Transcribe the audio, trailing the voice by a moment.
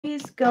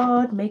Please,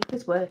 God, make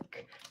this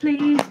work.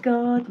 Please,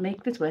 God,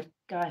 make this work.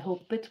 I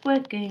hope it's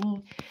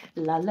working.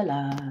 La la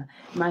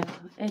la.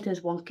 It is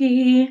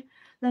wonky.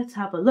 Let's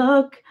have a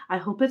look. I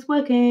hope it's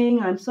working.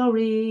 I'm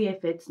sorry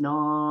if it's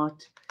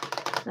not.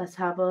 Let's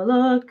have a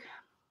look.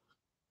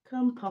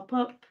 Come pop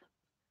up.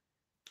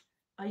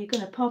 Are you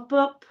gonna pop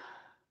up?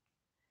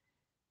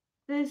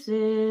 This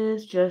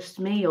is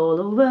just me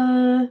all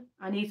over.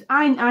 I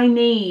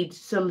need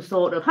some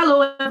sort of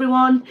hello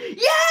everyone.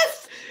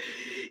 Yes!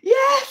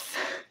 Yes!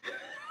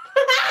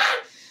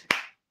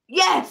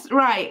 Yes,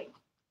 right.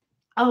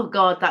 Oh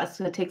God, that's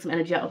gonna take some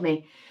energy out of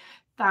me.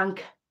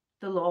 Thank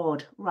the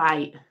Lord.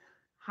 Right.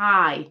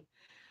 Hi.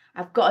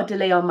 I've got a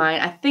delay on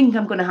mine. I think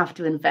I'm gonna have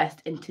to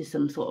invest into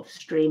some sort of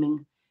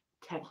streaming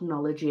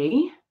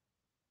technology.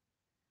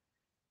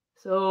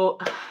 So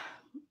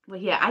well,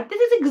 yeah,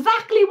 this is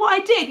exactly what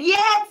I did.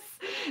 Yes,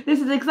 this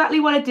is exactly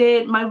what I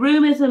did. My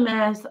room is a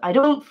mess. I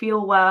don't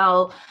feel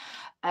well.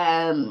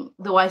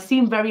 Though I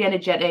seem very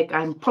energetic.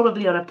 I'm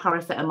probably on a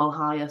paracetamol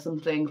high or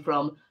something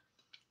from,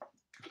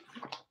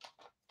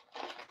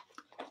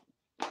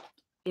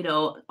 you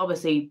know,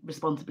 obviously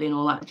responsibly and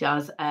all that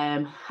jazz.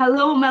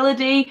 Hello,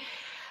 Melody.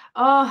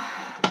 Oh,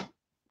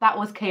 that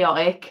was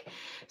chaotic.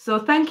 So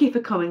thank you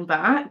for coming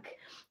back.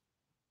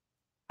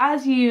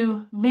 As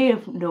you may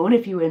have known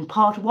if you were in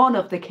part one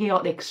of the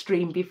chaotic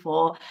stream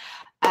before,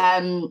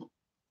 I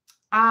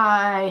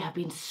have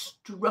been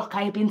struck,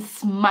 I have been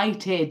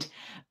smited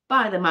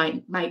by the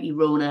mighty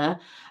Rona.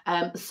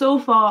 So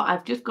far,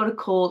 I've just got a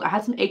cold. I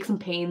had some aches and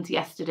pains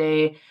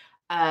yesterday.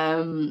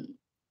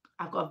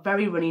 I've got a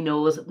very runny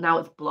nose. Now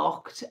it's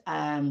blocked,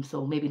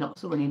 so maybe not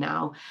so runny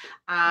now.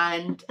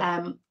 And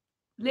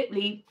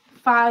literally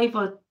 5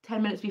 or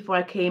 10 minutes before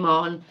I came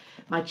on,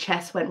 my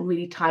chest went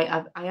really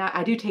tight.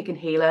 I do take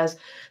inhalers,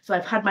 so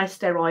I've had my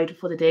steroid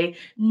for the day.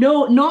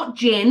 No, not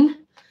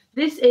gin.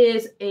 This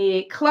is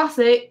a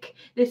classic.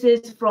 This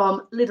is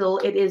from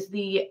Lidl. It is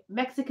the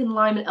Mexican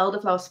lime and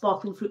elderflower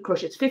sparkling fruit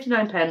crush. It's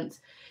 59 pence.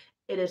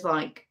 It is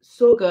like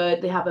so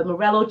good. They have a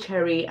Morello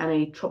cherry and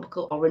a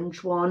tropical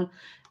orange one,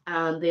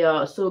 and they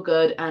are so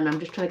good. And I'm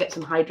just trying to get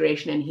some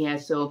hydration in here.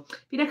 So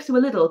if you're next to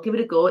a Lidl, give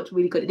it a go. It's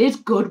really good. It is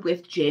good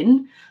with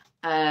gin,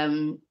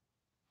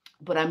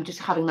 but I'm just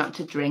having that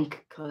to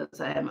drink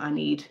because I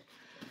need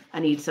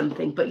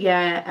something. But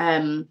yeah,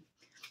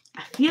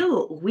 I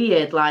feel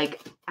weird.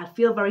 Like I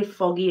feel very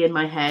foggy in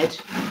my head.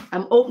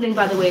 I'm opening,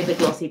 by the way, the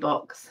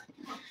Glossybox.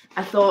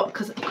 I thought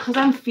because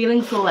I'm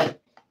feeling so like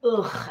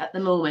ugh at the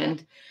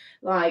moment.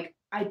 Like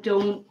I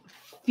don't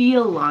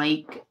feel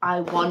like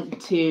I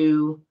want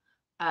to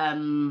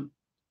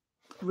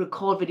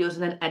record videos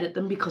and then edit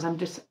them because I'm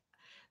just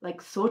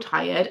like so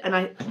tired,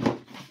 and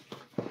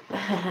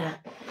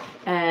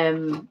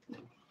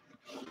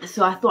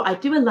so I thought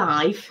I'd do a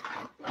live,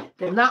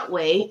 then that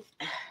way,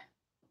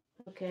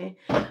 okay,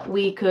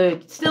 we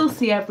could still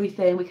see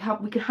everything. We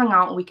could hang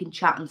out and we can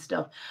chat and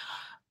stuff.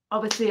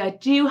 Obviously, I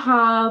do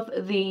have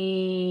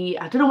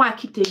I don't know why I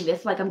keep doing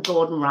this, like I'm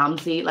Gordon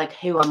Ramsay, like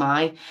who am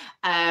I?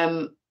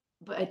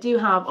 But I do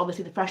have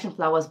obviously the Fresh and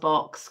Flowers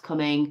box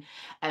coming.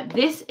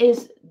 This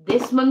is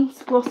this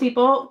month's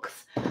Glossybox.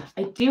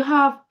 I do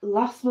have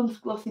last month's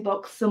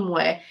Glossybox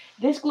somewhere.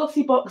 This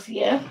Glossybox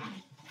here,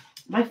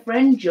 my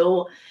friend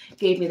Jo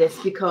gave me this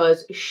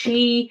because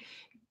she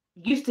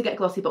used to get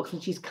Glossybox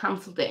and she's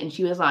cancelled it, and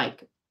she was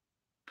like,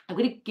 I'm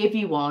going to give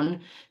you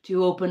one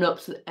to open up.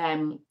 So,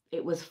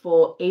 it was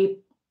for 8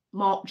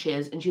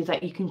 Marches, and she was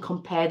like, you can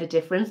compare the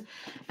difference.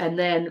 And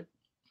then,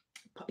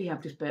 yeah,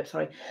 I've just burped,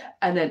 sorry.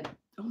 And then,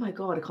 oh my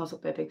God, I can't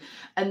stop burping.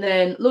 And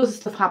then loads of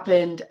stuff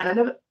happened,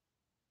 and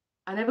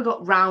I never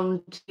got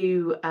round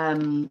to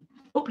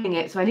opening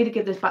it. So I need to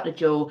give this back to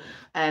Jo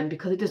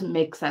because it doesn't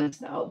make sense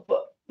now.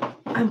 But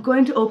I'm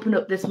going to open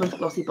up this month's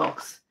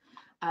Glossybox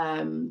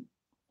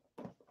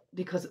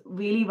because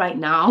really right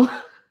now,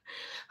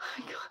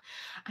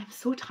 I'm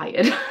so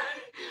tired.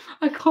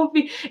 I can't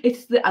be.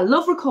 I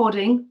love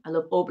recording. I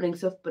love opening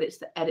stuff, but it's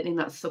the editing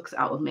that sucks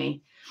out of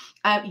me.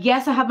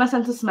 Yes, I have my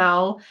sense of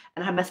smell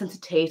and I have my sense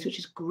of taste, which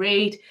is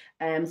great.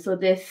 So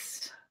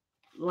this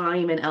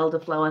lime and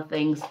elderflower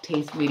things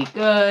taste really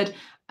good.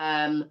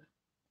 What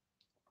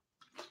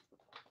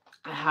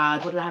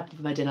did I have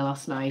for my dinner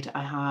last night?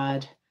 I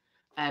had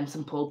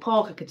some pulled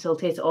pork. I could still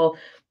taste it all.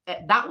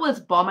 That was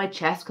bar my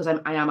chest because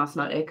I am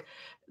asthmatic.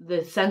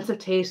 The sense of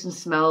taste and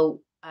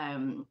smell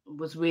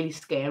was really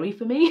scary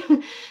for me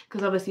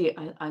because obviously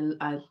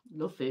I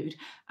love food,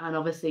 and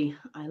obviously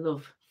I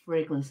love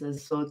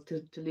fragrances, so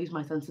to lose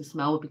my sense of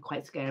smell would be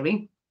quite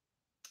scary.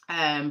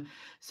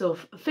 So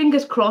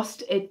fingers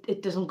crossed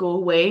it doesn't go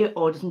away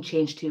or doesn't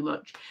change too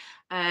much.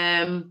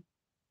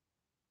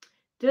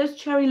 Does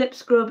cherry lip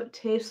scrub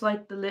taste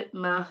like the lip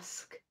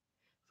mask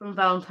from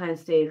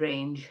Valentine's Day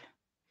range?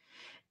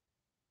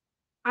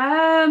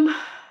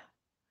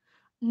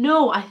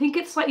 No, I think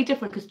it's slightly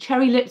different because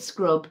cherry lip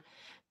scrub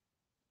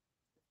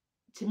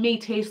to me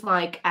tastes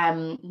like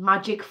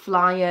Magic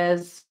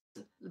Flyers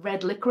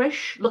red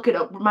licorice. Look it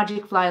up,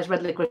 Magic Flyers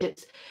red licorice.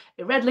 It's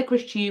a red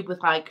licorice tube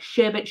with like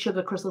sherbet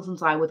sugar crystals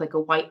inside with like a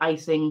white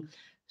icing.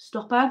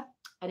 stopper,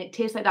 and it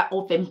tastes like that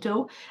or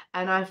Vimto.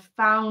 And I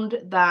found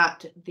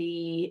that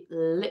the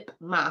lip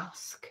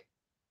mask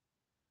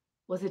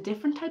was a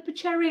different type of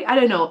cherry. I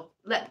don't know.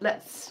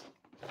 Let's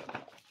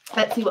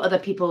see what other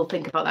people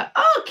think about that.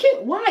 Oh,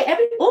 cute. Why?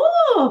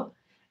 Oh,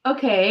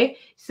 okay.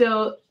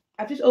 So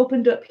I've just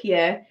opened up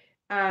here,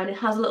 and it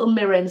has a little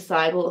mirror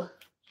inside. Well,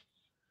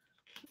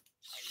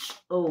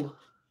 oh,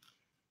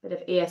 bit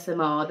of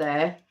ASMR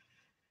there.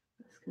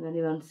 Can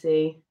anyone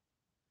see?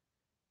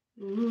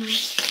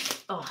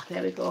 Oh,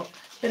 there we go.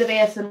 Bit of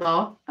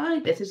ASMR. Oh,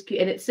 this is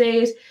cute. And it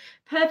says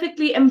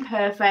perfectly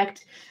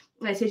imperfect.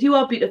 And it says you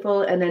are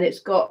beautiful. And then it's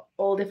got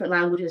all different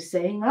languages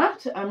saying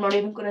that. I'm not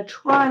even going to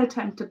try and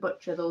attempt to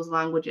butcher those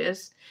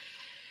languages.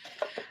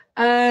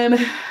 Oh,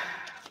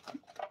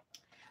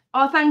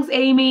 thanks,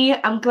 Amy.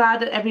 I'm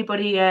glad that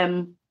everybody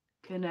got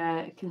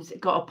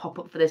a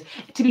pop-up for this.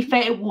 To be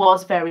fair, it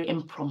was very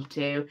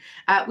impromptu.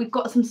 We've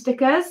got some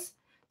stickers.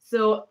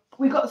 So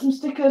we got some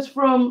stickers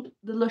from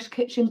the Lush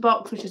Kitchen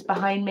box, which is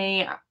behind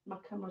me. My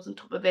camera's on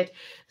top of it.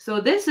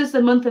 So this is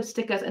the month of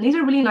stickers, and these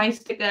are really nice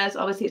stickers.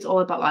 Obviously, it's all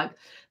about like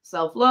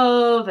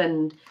self-love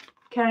and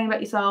caring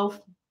about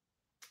yourself.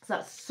 So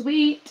that's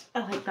sweet. I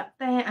like that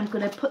there. I'm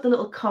going to put the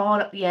little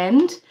card at the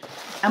end,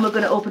 and we're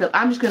going to open up.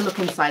 I'm just going to look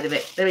inside of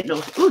it. There it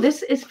goes. Oh,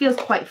 this feels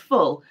quite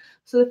full.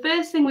 So the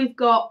first thing we've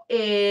got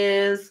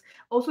is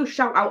also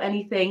shout out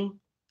anything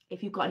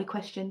if you've got any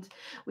questions.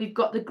 We've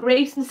got the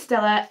Grace and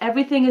Stella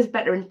Everything is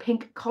Better in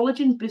Pink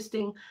Collagen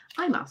Boosting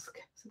Eye Mask.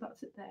 So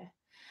that's it there.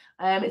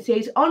 It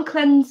says, on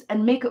cleanse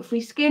and makeup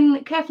free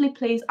skin, carefully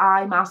place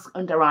eye mask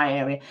under eye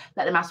area.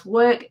 Let the mask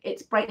work.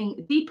 It's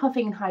brightening,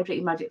 depuffing and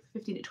hydrating magic for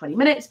 15 to 20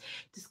 minutes.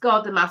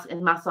 Discard the mask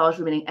and massage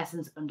remaining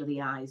essence under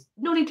the eyes.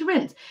 No need to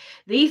rinse.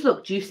 These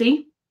look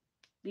juicy.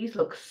 These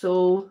look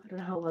so, I don't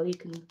know how well you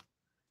can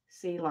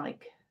see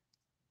like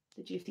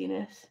the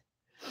juiciness.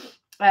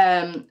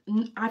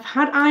 I've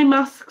had eye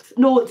masks.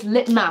 No, it's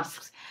lip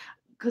masks.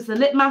 Because the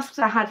lip masks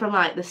I had from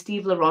like the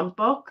Steve Laurent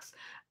box,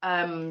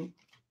 they're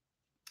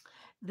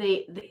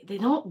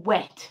not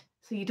wet,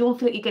 so you don't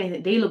feel like you're getting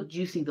it. They look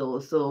juicy though,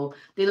 so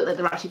they look like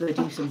they're actually going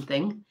to do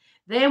something.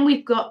 Then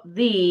we've got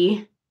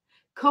the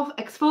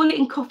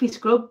Exfoliating Coffee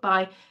Scrub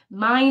by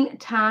Mine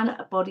Tan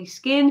Body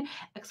Skin.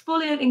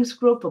 Exfoliating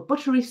scrub for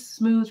buttery,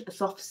 smooth,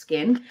 soft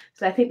skin.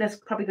 So I think that's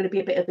probably going to be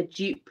a bit of a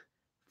dupe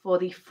for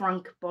the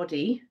Frank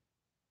Body.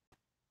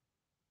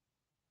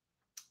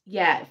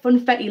 Yeah,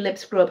 Funfetti Lip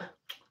Scrub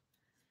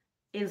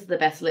is the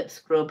best lip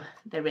scrub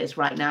there is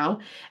right now.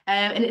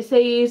 And it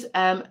says,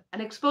 an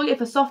exfoliator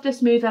for softer,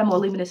 smoother, more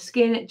luminous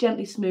skin.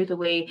 Gently smooth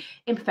away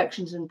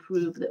imperfections and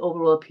improve the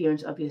overall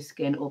appearance of your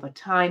skin over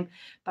time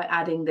by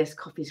adding this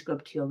coffee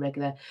scrub to your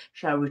regular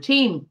shower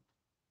routine.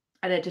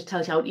 And it just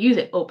tells you how to use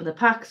it. Open the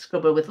pack,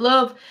 scrub her with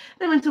love,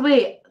 then rinse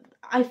away.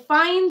 I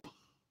find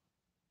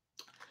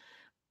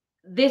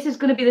this is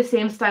going to be the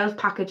same style of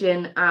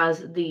packaging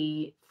as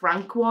the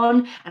Frank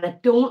one. And I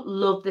don't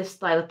love this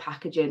style of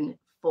packaging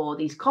for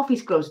these coffee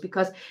scrubs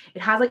because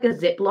it has like a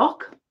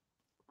ziplock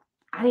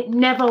and it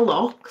never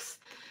locks,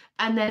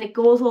 and then it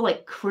goes all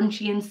like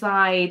crunchy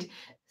inside.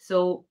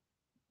 So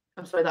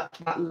I'm sorry, that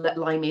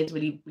limeade is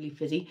really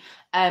fizzy.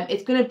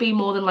 It's going to be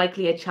more than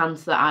likely a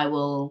chance that I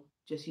will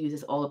just use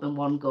this all up in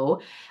one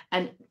go.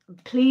 And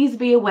please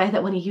be aware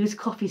that when you use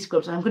coffee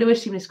scrubs, and I'm going to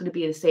assume it's going to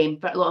be the same,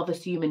 but a lot of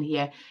assuming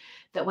here,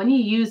 that when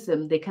you use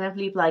them, they kind of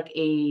leave like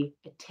a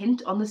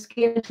tint on the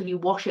skin until you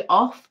wash it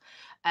off.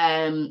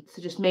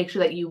 So just make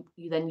sure that you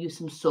then use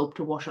some soap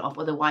to wash it off.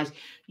 Otherwise,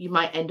 you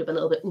might end up a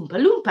little bit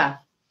oompa loompa.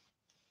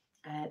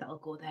 That'll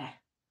go there.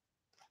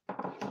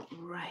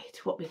 Right,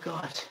 what we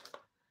got?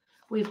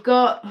 We've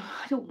got,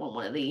 I don't want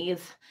one of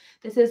these.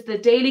 This is the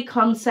Daily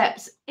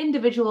Concepts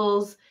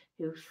Individuals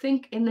Who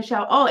Think in the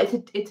Shower. Oh,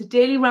 it's a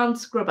daily round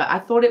scrubber. I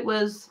thought it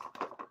was,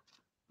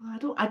 I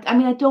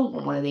don't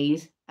want one of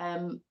these.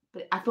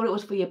 But I thought it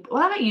was for your,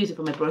 well, I might use it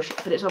for my brush,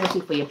 but it's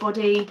obviously for your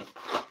body.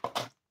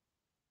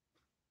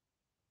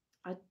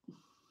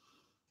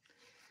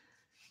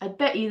 I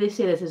bet you they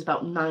say this is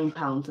about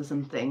 £9 or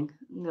something.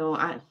 No,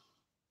 I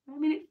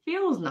mean, it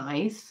feels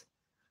nice.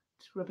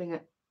 Just rubbing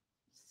it.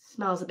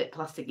 Smells a bit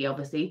plasticky,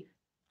 obviously.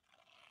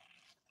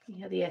 You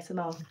hear the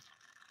ASMR.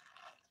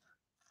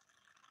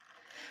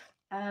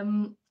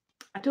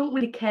 I don't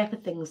really care for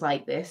things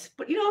like this,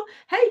 but you know,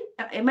 hey,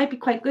 it might be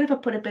quite good if I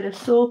put a bit of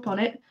soap on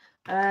it.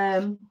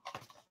 Oh,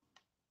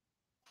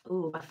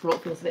 my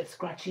throat feels a bit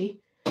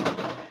scratchy.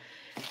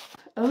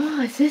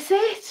 Oh, is this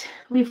it?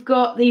 We've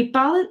got the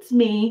Balance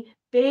Me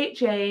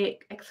BHA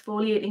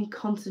Exfoliating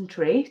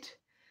Concentrate.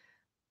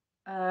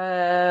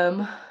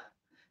 So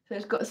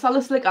it's got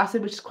salicylic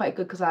acid, which is quite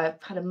good because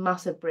I've had a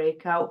massive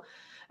breakout.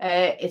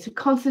 It's a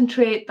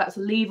concentrate that's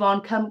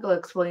leave-on chemical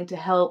exfoliant to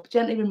help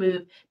gently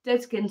remove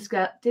dead skin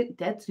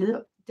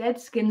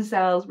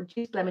cells,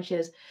 reduce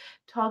blemishes,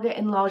 target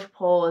enlarged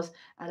pores,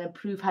 and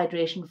improve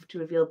hydration to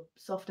reveal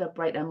softer,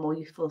 brighter, more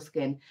youthful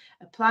skin.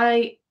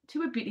 Apply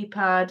to a beauty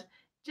pad.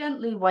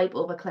 Gently wipe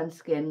over cleansed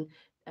skin,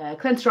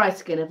 cleanse dry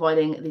skin,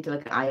 avoiding the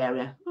delicate eye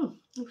area.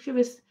 I'm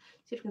curious,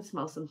 see if I can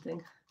smell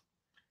something.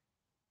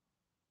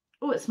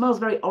 Oh, it smells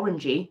very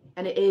orangey,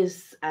 and it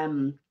is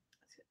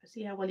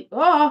see how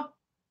well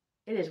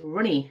it is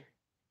runny.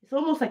 It's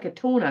almost like a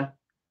toner.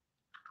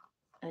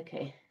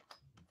 Okay.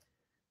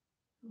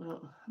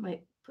 Well, I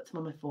might put some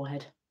on my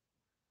forehead.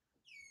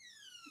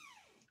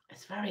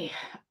 It's very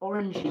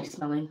orangey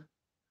smelling.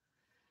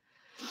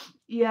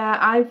 Yeah,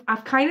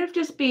 I've kind of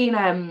just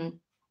been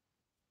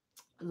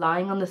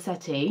lying on the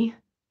settee,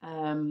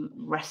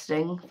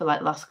 resting for like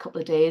the last couple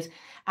of days,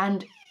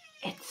 and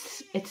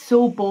it's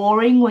so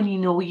boring when you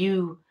know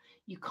you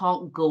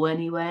can't go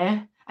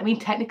anywhere. I mean,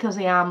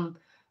 technically I've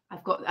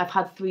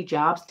had 3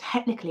 jobs.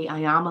 Technically I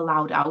am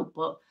allowed out,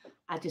 but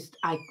I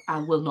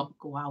will not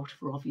go out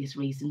for obvious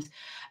reasons.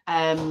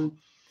 And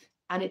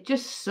it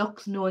just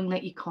sucks knowing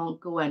that you can't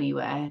go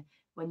anywhere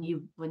when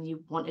you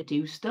want to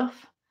do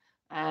stuff.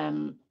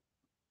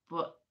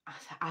 But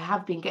I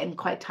have been getting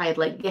quite tired.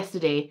 Like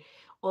yesterday,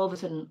 all of a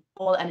sudden,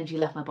 all energy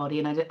left my body,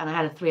 and I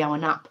had a 3-hour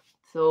nap.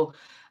 So,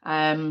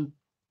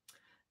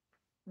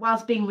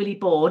 whilst being really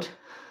bored,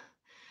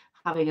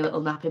 having a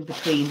little nap in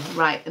between.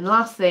 Right, and the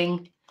last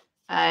thing,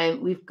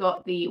 we've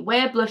got the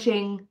Wear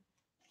Blushing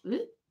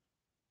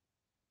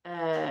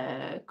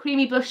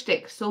creamy blush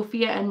stick,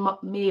 Sophia and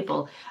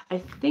Mabel. I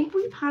think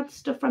we've had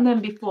stuff from them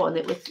before, and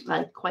it was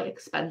like quite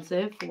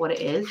expensive for what it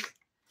is,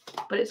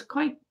 but it's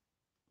quite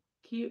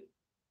cute.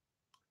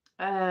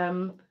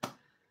 And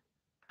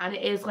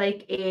it is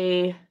like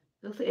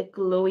looks like a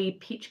glowy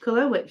peach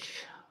color,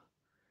 which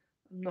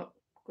I'm not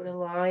gonna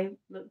lie,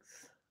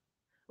 looks.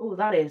 Oh,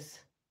 that is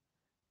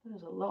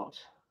a lot.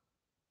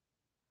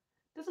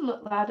 Doesn't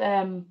look that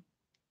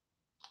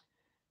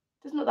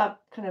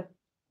kind of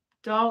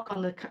dark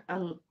on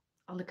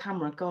the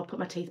camera. God, put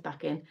my teeth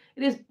back in.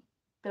 It is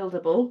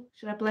buildable.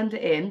 Should I blend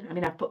it in? I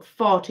mean, I've put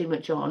far too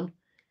much on.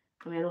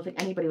 I mean, I don't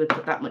think anybody would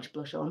put that much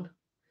blush on.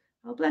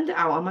 I'll blend it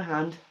out on my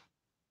hand.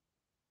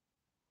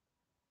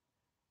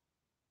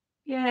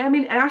 Yeah, I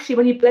mean, actually,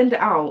 when you blend it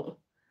out,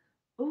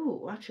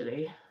 oh,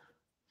 actually,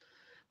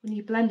 when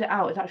you blend it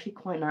out, it's actually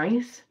quite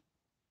nice.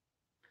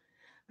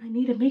 I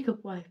need a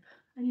makeup wipe.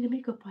 I need a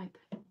makeup wipe.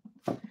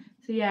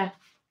 So yeah,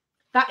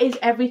 that is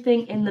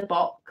everything in the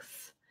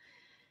box.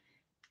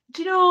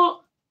 Do you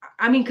know,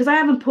 I mean, because I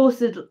haven't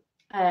posted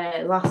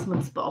last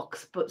month's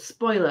box, but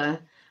spoiler,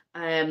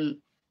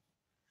 I'm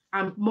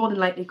more than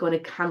likely going to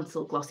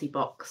cancel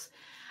Glossybox.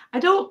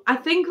 I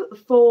think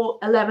for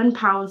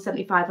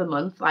 £11.75 a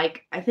month,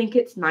 like, I think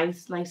it's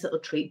nice little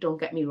treat, don't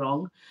get me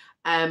wrong.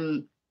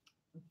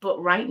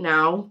 But right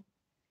now,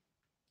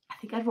 I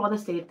think I'd rather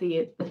save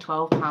the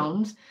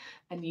 £12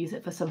 and use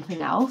it for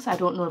something else. I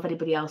don't know if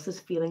anybody else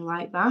is feeling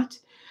like that.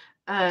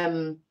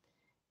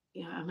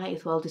 You know, I might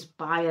as well just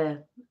buy a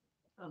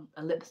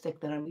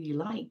lipstick that I really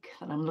like,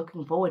 that I'm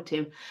looking forward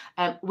to.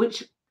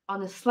 Which,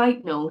 on a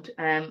slight note,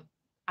 I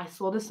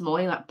saw this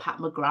morning that Pat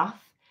McGrath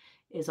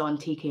is on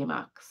TK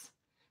Maxx.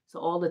 So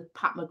all the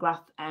Pat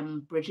McGrath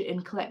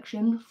Bridgerton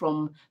collection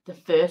from the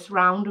first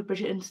round of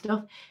Bridgerton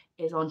stuff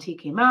is on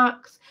TK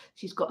Maxx.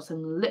 She's got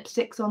some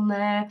lipsticks on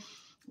there.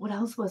 What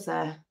else was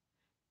there?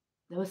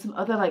 There was some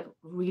other like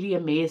really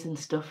amazing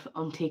stuff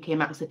on TK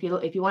Maxx. If you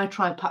want to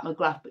try Pat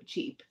McGrath but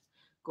cheap,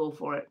 go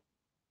for it.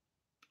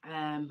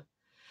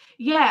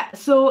 Yeah.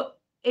 So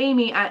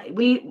Amy,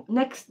 we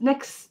next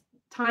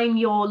time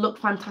your Look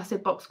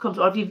Fantastic box comes,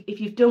 or if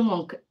you've done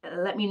one,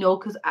 let me know,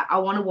 because I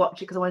want to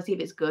watch it, because I want to see if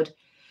it's good.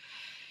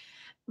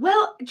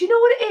 Well, do you know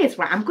what it is?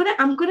 Right, I'm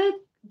gonna.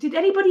 Did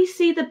anybody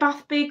see the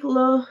Bath Bake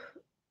Love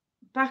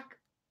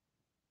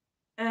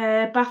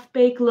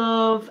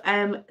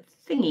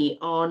thingy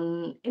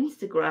on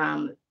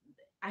Instagram?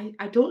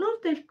 I don't know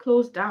if they've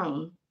closed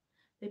down.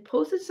 They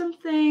posted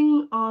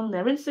something on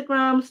their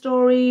Instagram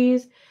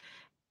stories,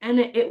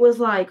 and it was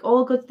like,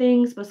 all good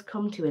things must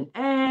come to an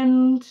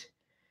end,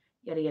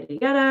 yada yada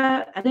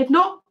yada. And they've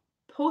not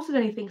posted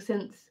anything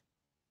since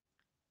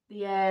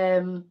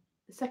the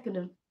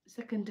 2nd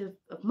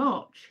of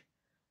March.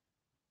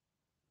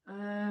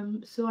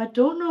 So I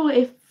don't know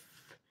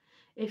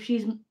if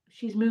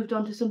she's moved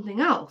on to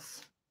something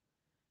else.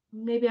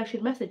 Maybe I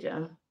should message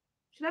her.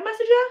 Should I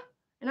message her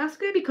and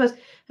ask her, because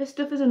her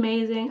stuff is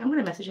amazing? I'm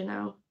gonna message her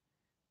now.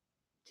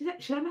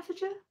 Should I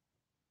message her?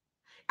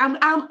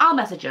 I'll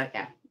message her.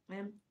 Yeah.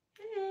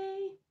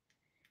 Hey.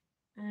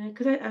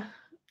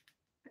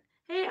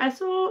 Hey, I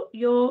saw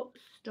your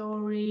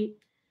story.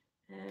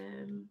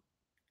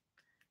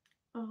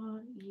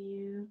 Are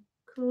you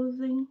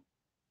closing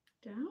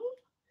down?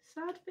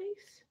 Sad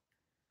face.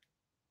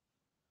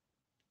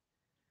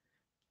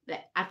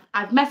 There,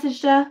 I've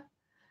messaged her.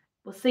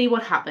 We'll see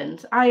what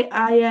happens.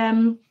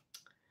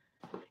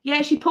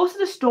 Yeah, she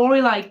posted a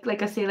story like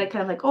I say, like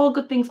kind of like, all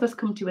good things must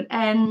come to an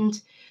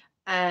end.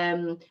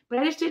 But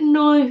I just didn't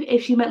know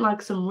if she meant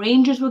like some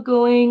rangers were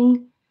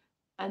going.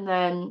 And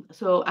then,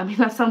 so I mean,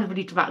 that sounded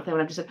really dramatic there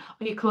when I just said,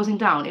 "Are you closing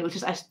down?" It was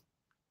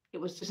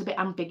just a bit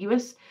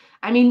ambiguous.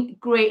 I mean,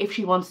 great if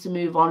she wants to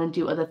move on and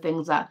do other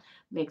things that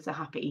makes her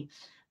happy.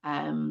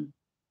 But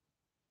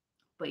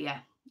yeah,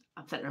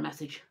 I've sent her a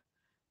message.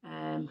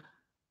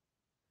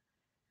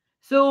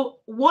 So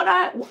what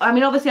I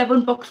mean, obviously I've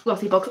unboxed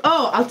Glossybox.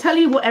 Oh, I'll tell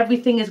you what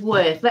everything is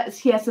worth. Let's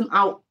hear some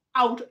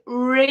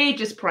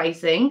outrageous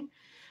pricing.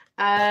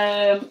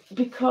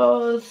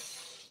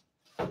 Because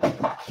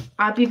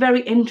I'd be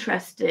very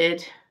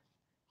interested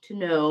to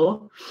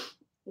know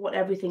what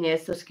everything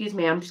is. So excuse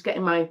me, I'm just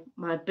getting my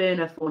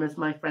burner phone, as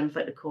my friends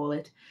like to call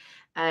it,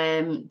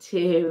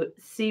 to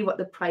see what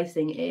the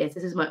pricing is.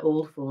 This is my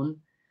old phone.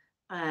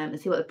 And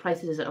see what the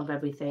prices is of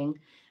everything.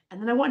 And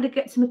then I wanted to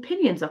get some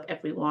opinions off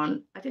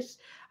everyone. I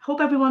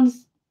hope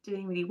everyone's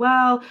doing really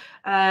well.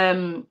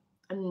 And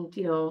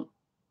you know,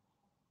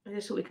 I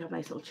just thought we could have a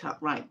nice little chat.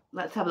 Right,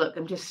 let's have a look.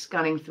 I'm just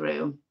scanning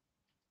through.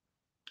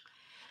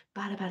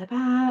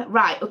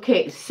 Right,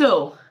 okay,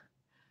 so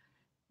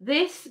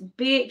this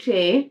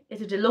BHA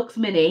is a deluxe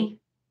mini.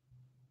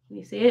 Can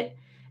you see it?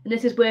 And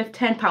this is worth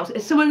 £10.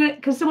 Is someone,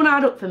 can someone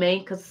add up for me?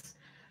 Because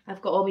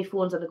I've got all my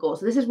phones on the go.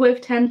 So this is worth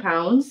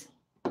 £10.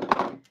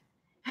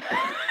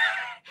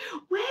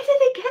 Where do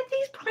they get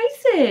these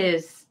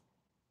prices?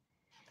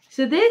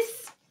 So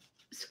this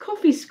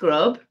coffee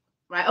scrub,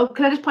 right? Oh,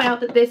 can I just point out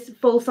that this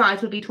full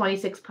size would be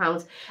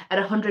 £26 at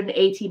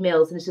 180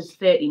 mils, and this is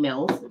 30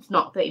 mils. It's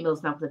not 30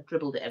 mils now because I've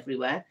dribbled it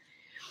everywhere.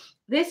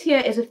 This here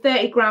is a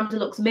 30-gram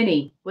deluxe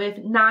mini with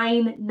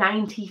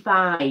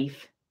 £9.95.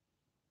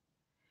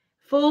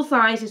 Full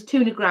size is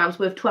 200 grams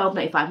worth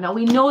 £12.95. Now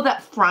we know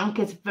that Frank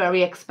is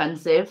very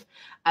expensive.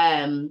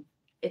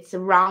 It's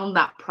around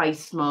that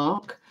price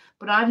mark,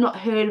 but I've not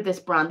heard of this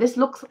brand. This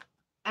looks,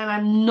 and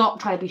I'm not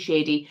trying to be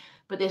shady,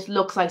 but this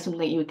looks like something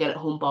that you would get at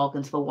Home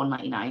Bargains for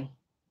 £1.99.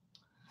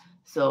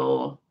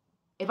 So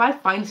if I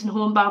find some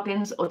Home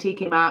Bargains or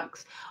TK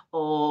Maxx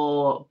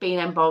or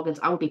B&M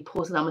Bargains, I would be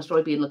posting on my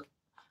story being, look,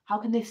 how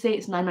can they say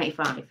it's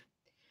 £9.95?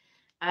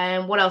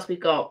 And what else we've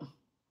got?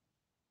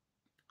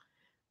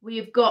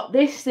 We've got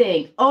this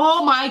thing.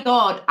 Oh my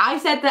God. I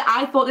said that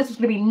I thought this was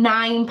going to be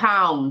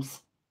 £9.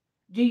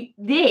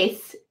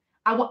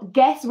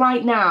 Guess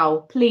right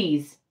now,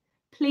 please.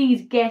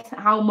 Please guess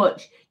how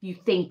much you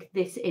think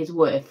this is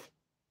worth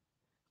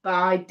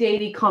by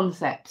Daily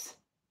Concepts.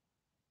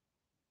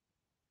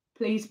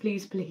 Please,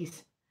 please,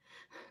 please.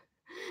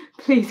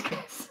 Please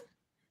guess.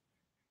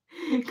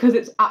 Because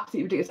it's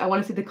absolutely ridiculous. I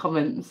want to see the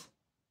comments.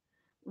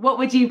 What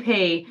would you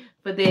pay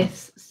for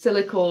this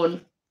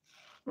silicone?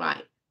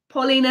 Right.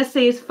 Paulina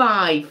says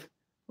 5.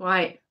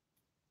 Right.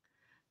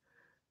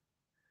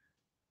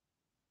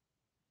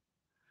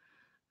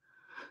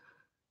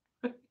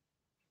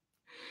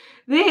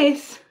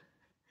 This,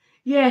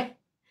 yeah.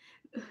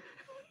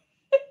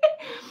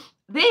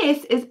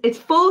 It's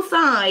full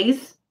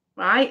size,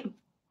 right?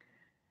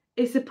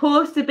 It's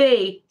supposed to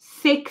be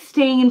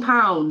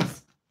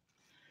 £16.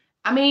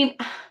 I mean,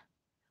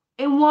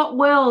 in what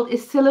world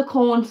is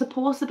silicone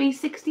supposed to be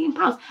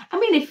 £16? I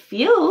mean, it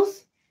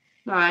feels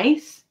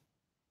nice,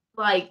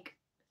 like,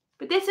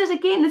 but this is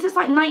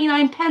like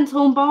 99 pence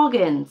Home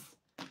Bargains.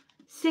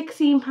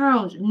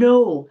 £16,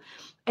 no.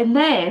 And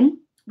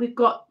then we've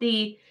got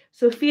the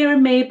Sophia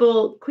and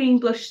Mabel Queen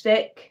Blush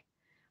Stick.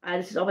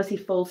 This is obviously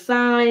full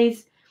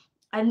size,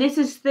 and this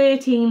is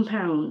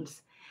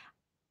 £13.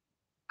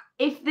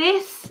 If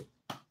this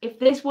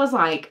was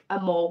like a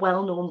more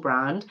well-known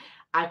brand,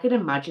 I could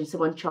imagine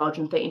someone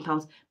charging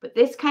 £13. But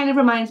this kind of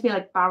reminds me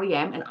like Barry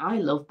M, and I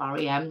love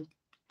Barry M,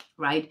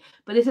 right?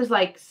 But this is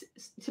like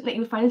something that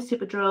you would find in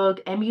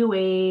Superdrug,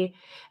 MUA,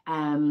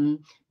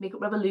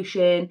 Makeup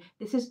Revolution.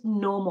 This is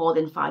no more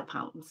than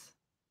 £5,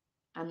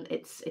 and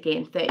it's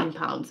again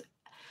 £13.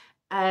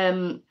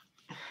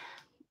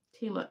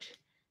 Too much.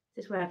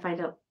 This is where I find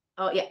out.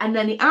 Oh yeah, and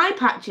then the eye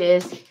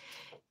patches.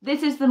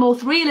 This is the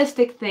most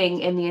realistic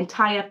thing in the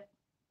entire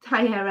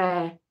pack.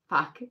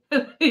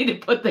 I need to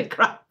put the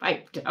crap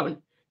pipe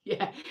down.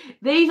 Yeah,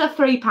 these are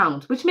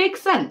 £3, which makes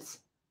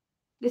sense.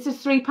 This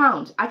is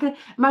 £3. I can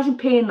imagine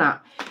paying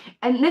that.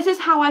 And this is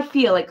how I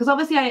feel, like, because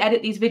obviously I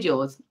edit these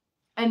videos,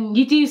 and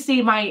you do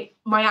see my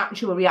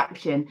actual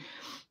reaction,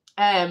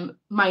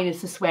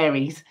 minus the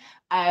swearies.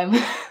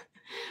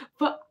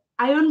 But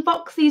I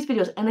unbox these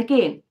videos, and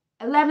again,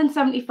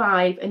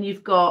 £11.75, and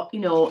you've got, you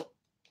know,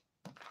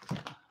 what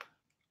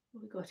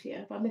have we got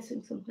here? Am I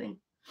missing something?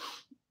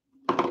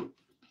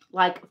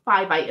 Like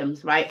 5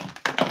 items, right?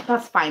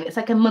 That's fine. It's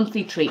like a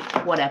monthly treat,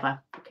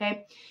 whatever.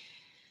 Okay.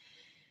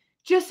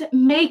 Just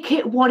make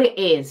it what it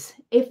is.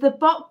 If the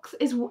box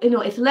is, you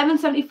know, it's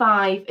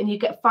 £11.75 and you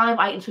get 5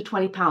 items for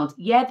 £20,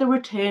 yeah, the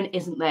return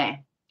isn't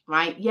there,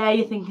 right? Yeah,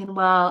 you're thinking,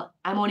 well,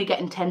 I'm only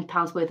getting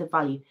 £10 worth of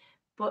value,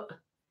 but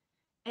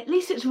at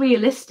least it's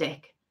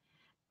realistic.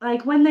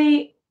 Like when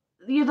the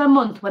other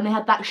month when they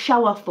had that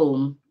shower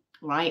foam,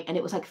 right, and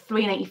it was like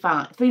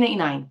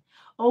 £3.99,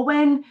 or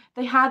when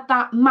they had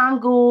that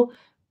mango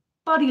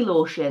body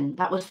lotion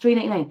that was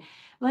 £3.99,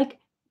 like.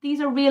 These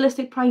are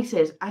realistic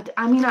prices.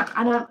 I mean,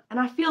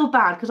 I feel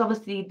bad because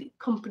obviously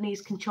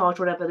companies can charge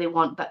whatever they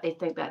want that they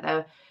think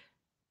that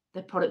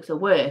their products are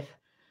worth.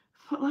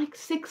 But like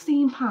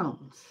 £16,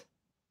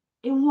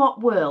 in what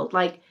world?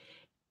 Like,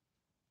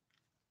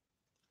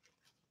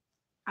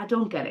 I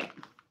don't get it.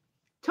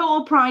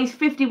 Total price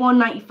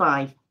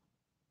 £51.95.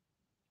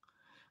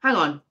 hang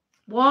on.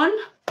 1,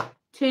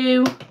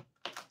 2,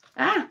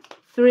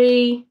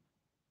 3,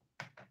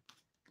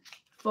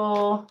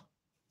 4,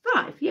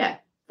 5. Yeah,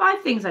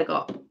 5 things I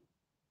got.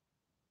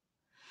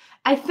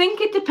 I think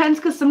it depends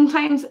because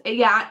sometimes,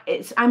 yeah,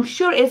 I'm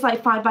sure it's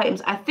like 5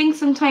 items. I think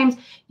sometimes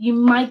you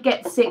might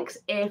get 6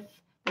 if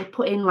they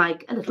put in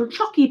like a little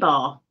chocky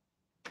bar.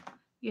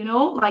 You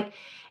know, like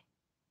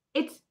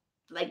it's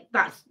like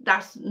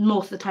that's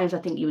most of the times I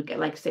think you would get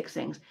like 6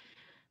 things.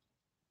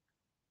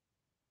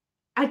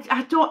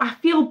 I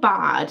feel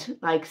bad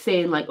like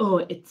saying like, oh,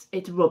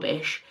 it's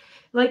rubbish.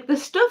 Like the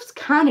stuff's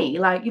canny,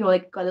 like, you know,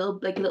 like got a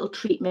little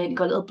treatment,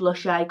 got a little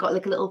blusher, got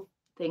like a little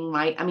thing,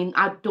 right? I mean,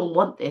 I don't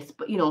want this,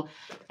 but you know,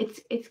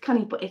 it's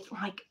canny, but it's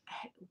like,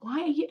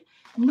 why are you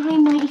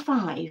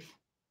 £9.95?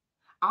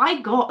 I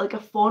got like a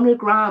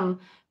 400-gram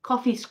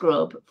coffee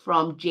scrub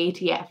from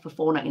JTF for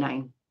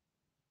 £4.99.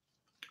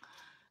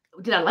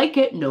 Did I like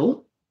it?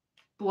 No.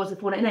 But was it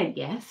 £4.99?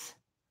 Yes.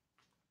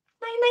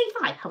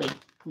 £9.95, Harry?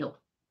 No.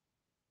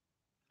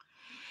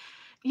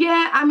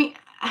 Yeah, I mean,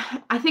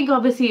 I think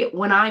obviously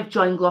when I've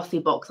joined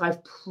Glossybox,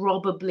 I've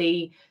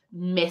probably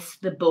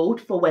missed the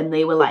boat for when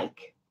they were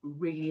like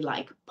really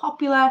like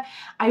popular.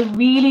 I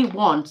really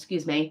want,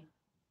 excuse me,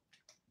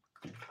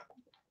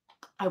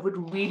 I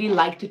would really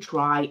like to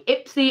try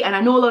Ipsy, and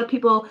I know a lot of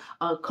people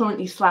are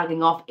currently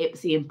slagging off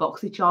Ipsy and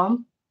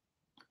BoxyCharm,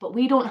 but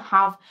we don't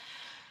have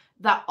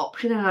that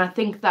option, and I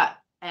think that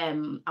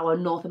our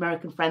North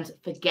American friends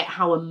forget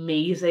how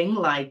amazing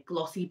like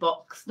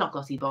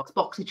BoxyCharm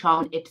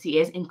and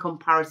Ipsy is in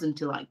comparison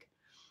to like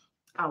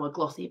our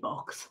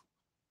Glossybox.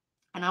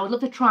 And I would love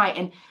to try,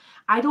 and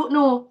I don't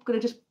know, I'm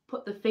going to just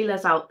put the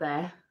feelers out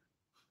there,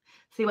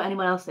 see what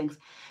anyone else thinks,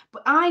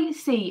 but I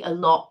see a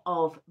lot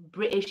of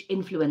British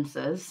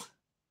influencers,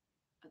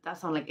 that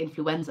sounds like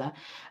influenza,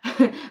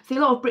 see a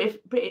lot of British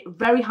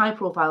very high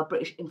profile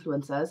British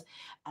influencers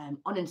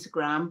on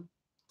Instagram,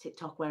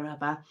 TikTok,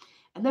 wherever,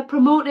 and they're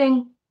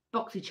promoting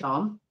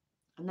BoxyCharm,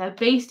 and they're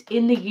based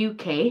in the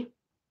UK,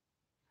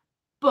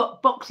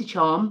 but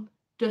BoxyCharm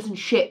doesn't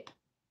ship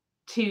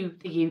to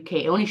the UK.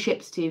 It only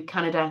ships to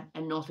Canada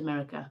and North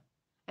America,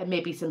 and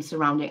maybe some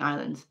surrounding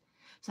islands.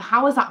 So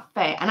how is that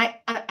fair?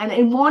 And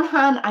in one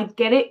hand, I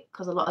get it,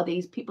 because a lot of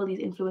these people, these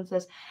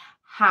influencers,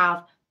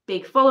 have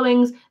big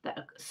followings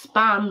that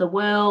span the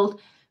world,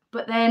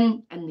 but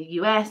then, and the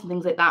US and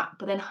things like that.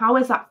 But then how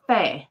is that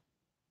fair?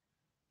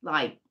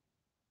 Like,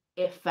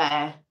 if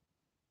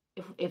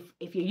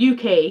you're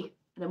UK and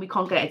then we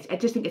can't get it, I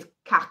just think it's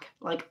cack.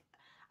 Like,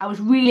 I was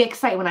really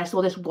excited when I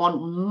saw this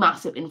one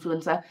massive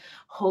influencer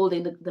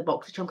holding the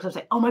BoxyCharm, because I was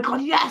like, oh my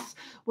God, yes,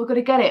 we're going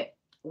to get it.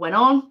 Went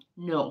on,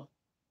 no.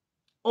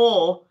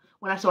 Or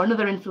when I saw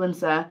another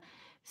influencer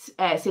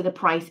say the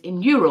price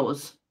in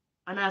euros,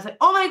 and I was like,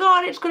 oh my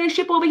God, it's going to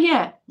ship over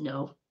here.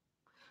 No.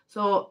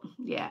 So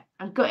yeah,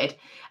 I'm gutted.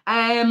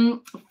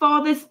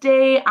 Father's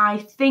Day, I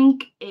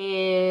think,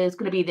 is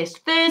going to be this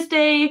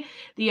Thursday.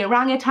 The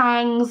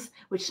orangutans,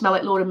 which smell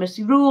like Lord of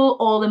Misrule,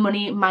 all the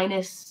money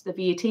minus the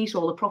VAT, so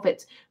all the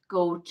profits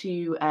go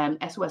to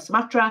SOS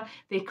Sumatra.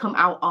 They come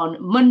out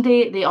on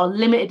Monday. They are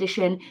limited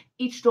edition.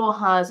 Each store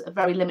has a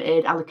very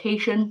limited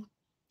allocation.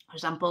 For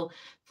example,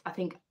 I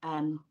think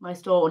my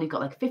store only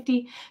got like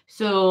 50,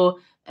 so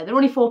they're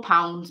only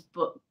 £4,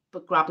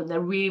 but grab them. They're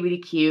really, really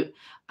cute.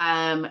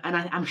 And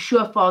I'm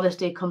sure Father's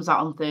Day comes out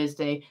on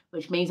Thursday,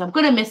 which means I'm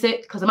gonna miss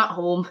it because I'm at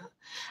home.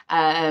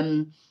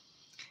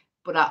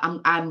 But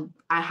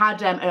I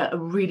had a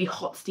really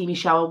hot steamy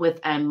shower with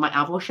my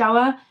Avo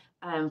shower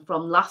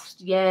from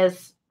last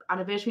year's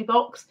anniversary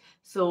box.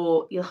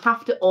 So you'll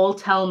have to all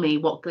tell me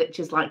what Glitch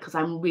is like, because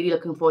I'm really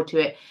looking forward to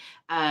it.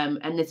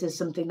 And this is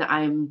something that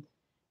I'm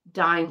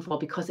dying for,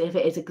 because if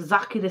it is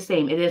exactly the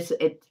same,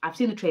 I've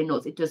seen the train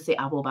notes, it does say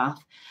Avo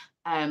bath.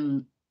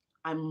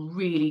 I'm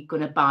really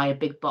gonna buy a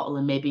big bottle,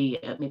 and maybe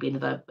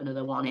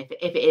another one if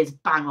it is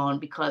bang on,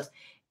 because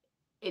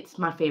it's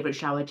my favorite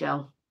shower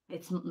gel.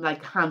 It's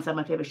like hands down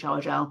my favorite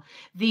shower gel.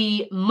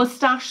 The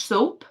mustache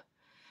soap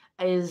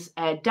is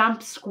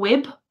damp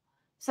squib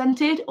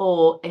scented,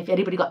 or if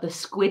anybody got the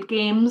Squid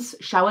Games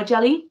shower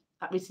jelly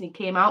that recently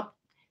came out,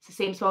 it's the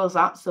same smell as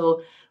that.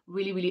 So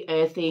really, really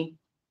earthy,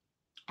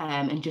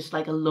 and just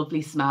like a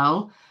lovely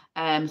smell.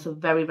 So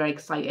very, very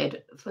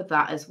excited for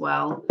that as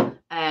well.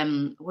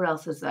 What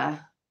else is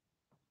there?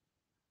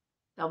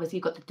 Obviously,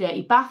 you've got the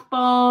Dirty Bath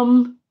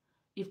Bomb.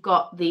 You've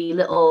got the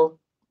little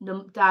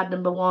Dad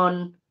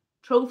 #1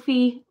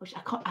 trophy, which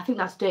I think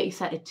that's Dirty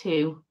Scented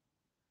too.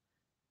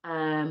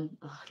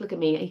 Look at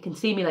me. You can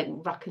see me like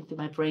racking through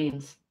my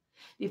brains.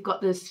 You've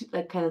got this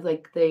like kind of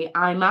like the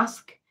eye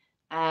mask,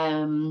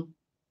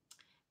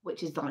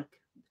 which is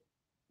like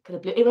kind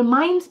of blue. It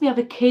reminds me of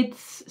a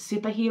kids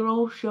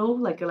superhero show,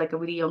 like a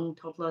really young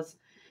toddlers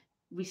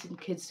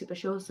recent kids super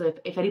show. So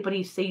if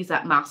anybody sees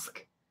that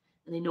mask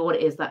and they know what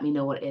it is, let me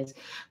know what it is.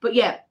 But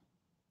yeah,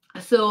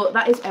 so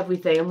that is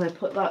everything. I'm going to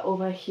put that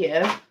over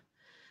here,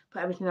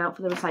 put everything out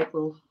for the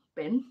recycle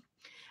bin.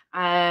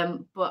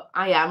 But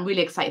I am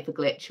really excited for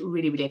Glitch,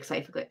 really, really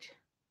excited for Glitch.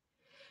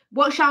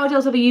 What shower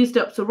gels have I used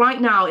up? So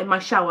right now in my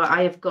shower,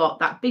 I have got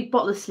that big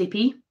bottle of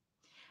Sleepy,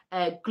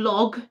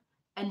 Glog,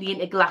 and the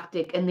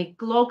Intergalactic. And the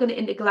Glog and the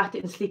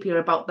Intergalactic and Sleepy are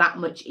about that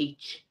much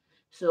each.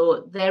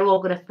 So they're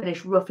all going to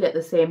finish roughly at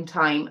the same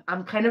time.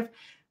 I'm kind of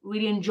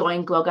really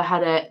enjoying Glog. I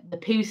had the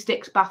Poo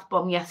Sticks bath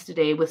bomb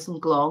yesterday with some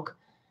Glog.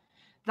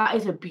 That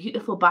is a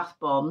beautiful bath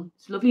bomb.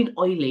 It's lovely and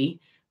oily.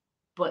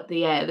 But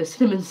the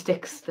cinnamon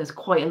sticks, there's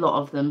quite a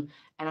lot of them.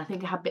 And I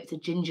think it had bits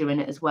of ginger in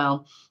it as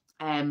well.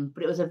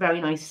 But it was a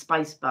very nice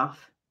spice bath.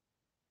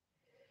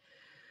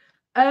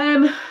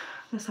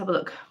 Let's have a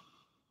look.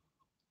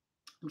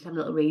 I'm just having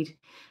a little read.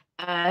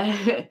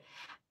 I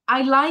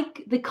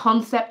like the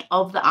concept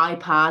of the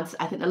iPads.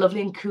 I think they're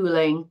lovely and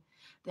cooling.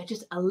 They're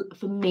just,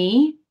 for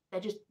me, they're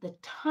just the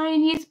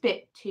tiniest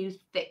bit too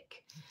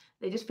thick.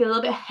 They just feel a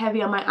little bit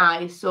heavy on my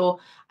eyes. So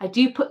I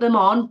do put them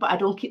on, but I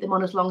don't keep them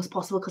on as long as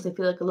possible because I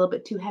feel like a little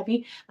bit too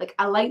heavy. Like,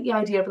 I like the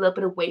idea of a little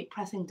bit of weight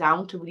pressing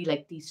down to really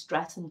like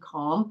de-stress and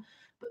calm.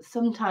 But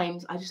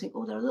sometimes I just think,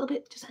 oh, they're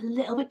just a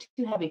little bit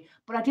too heavy.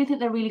 But I do think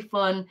they're really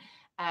fun.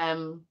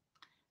 And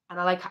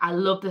I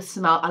love the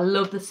smell. I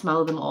love the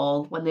smell of them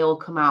all when they all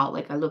come out.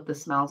 Like, I love the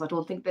smells. I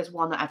don't think there's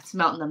one that I've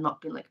smelled and I'm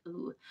not been like,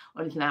 ooh,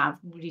 or anything. I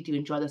really do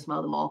enjoy the smell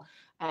of them all.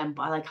 But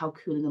I like how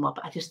cooling them up.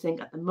 But I just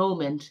think at the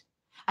moment,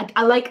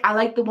 I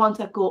like the ones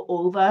that go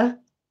over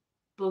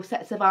both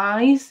sets of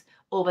eyes,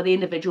 over the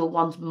individual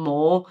ones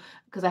more,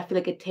 because I feel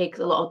like it takes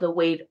a lot of the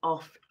weight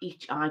off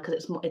each eye,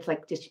 because it's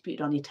like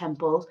distributed on your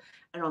temples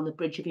and on the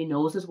bridge of your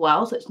nose as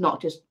well. So it's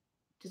not just,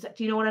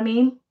 do you know what I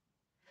mean?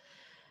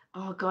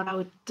 Oh God, I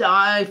would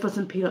die for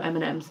some peanut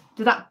M&Ms.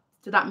 Did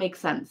that make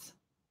sense?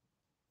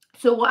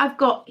 So what I've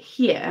got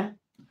here,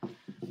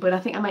 but I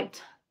think I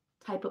might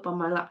type up on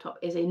my laptop,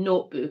 is a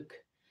notebook.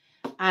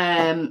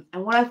 And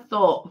what I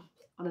thought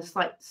on a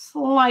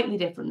slightly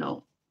different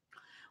note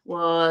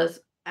was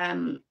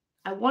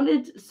I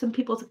wanted some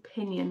people's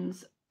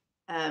opinions.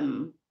 I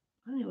don't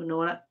even know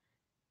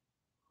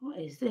what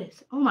is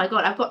this? Oh my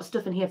God, I've got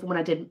stuff in here from when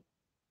I did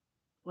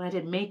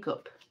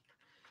makeup.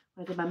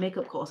 When I did my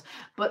makeup course.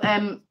 But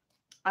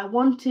I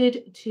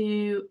wanted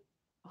to,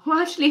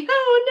 oh, actually,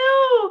 oh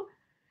no,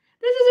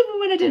 this isn't from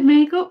when I did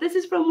makeup. This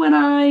is from when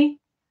I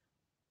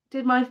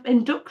did my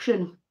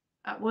induction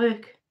at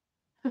work.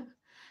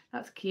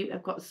 That's cute.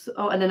 I've got,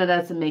 and then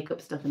there's some makeup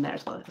stuff in there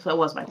as well. So it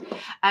was right.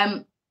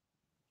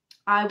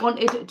 I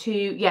wanted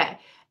to,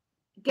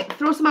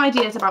 throw some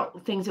ideas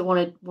about things I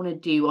want to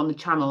do on the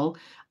channel.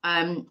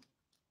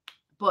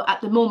 But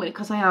at the moment,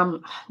 because I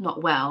am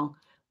not well,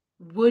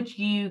 would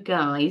you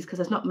guys, because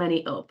there's not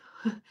many up,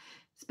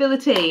 spill the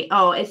tea.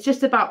 Oh, it's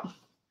just about,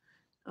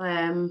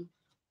 I don't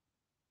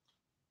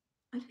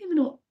even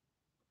know.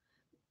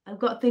 I've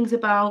got things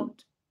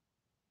about,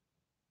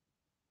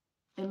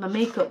 in my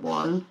makeup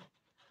one,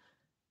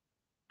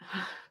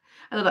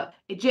 I love that.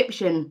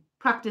 Egyptian,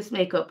 practice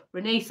makeup.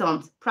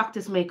 Renaissance,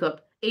 practice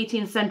makeup.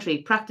 18th century,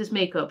 practice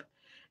makeup.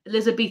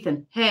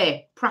 Elizabethan,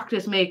 hair,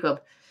 practice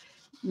makeup.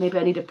 Maybe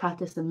I need to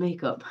practice the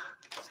makeup.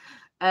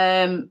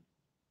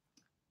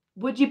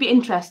 Would you be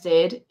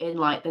interested in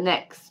like the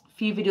next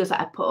few videos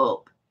that I put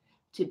up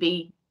to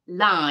be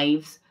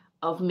lives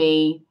of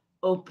me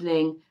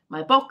opening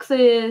my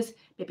boxes,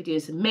 maybe doing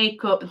some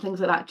makeup and things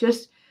like that,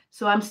 just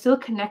so I'm still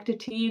connected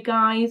to you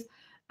guys,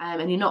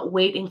 and you're not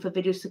waiting for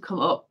videos to come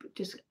up,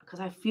 just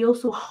because I feel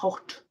so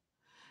hot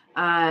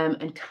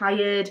and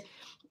tired,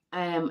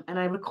 and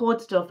I record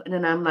stuff and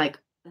then I'm like,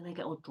 then I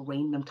get all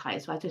drained, I'm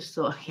tired. So I just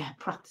thought, yeah,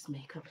 practice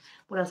makeup.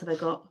 What else have I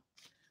got?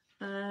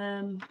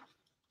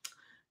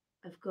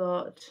 I've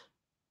got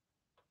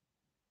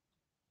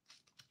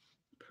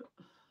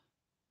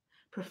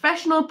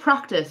professional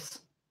practice,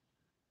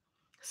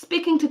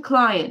 speaking to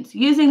clients,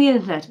 using the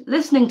internet,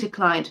 listening to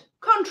client,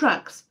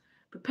 contracts,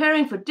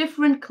 preparing for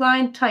different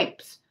client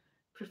types,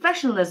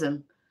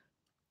 professionalism,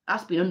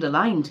 that's been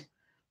underlined,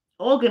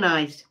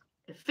 organized,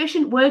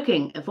 efficient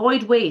working,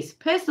 avoid waste,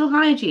 personal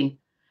hygiene,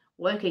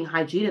 working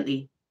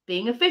hygienically,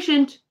 being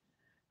efficient,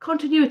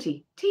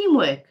 continuity,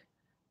 teamwork,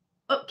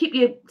 keep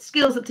your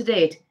skills up to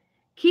date,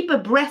 keep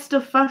abreast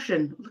of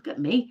fashion, look at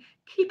me,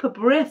 keep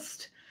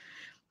abreast,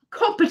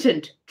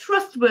 competent,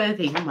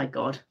 trustworthy, oh my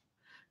God.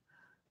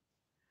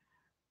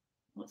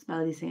 What's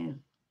Melody saying?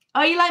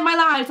 Oh, you like my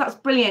lives? That's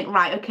brilliant.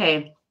 Right,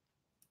 okay.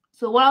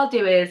 So what I'll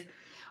do is,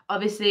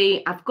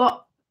 obviously, I've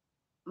got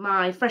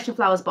my Fresh and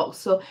Flowers box.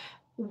 So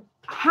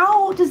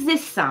how does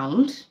this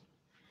sound?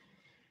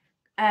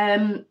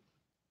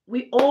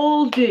 We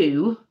all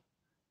do.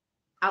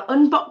 I'll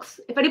unbox.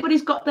 If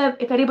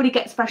anybody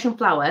gets Fresh and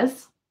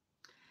Flowers,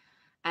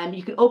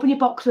 you can open your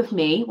box with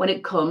me when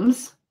it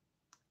comes.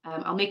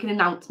 I'll make an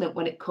announcement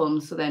when it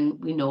comes, so then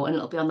we know, and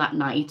it'll be on that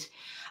night.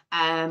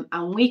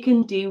 And we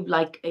can do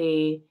like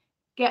a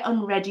get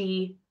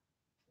unready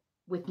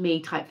with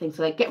me type thing.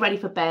 So like get ready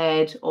for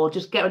bed or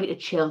just get ready to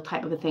chill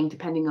type of a thing,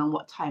 depending on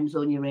what time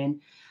zone you're in.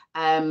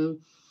 And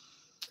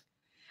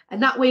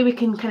that way we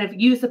can kind of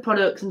use the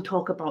products and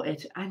talk about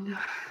it. And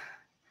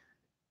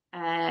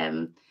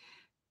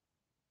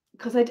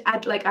because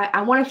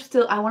I want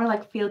to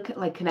like feel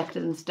like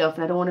connected and stuff,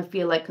 and I don't want to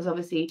feel like, because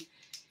obviously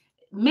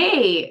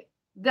me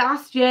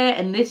last year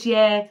and this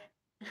year,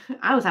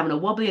 I was having a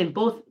wobbly in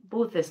both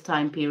this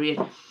time period.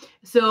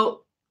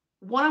 So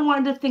what I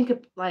wanted to think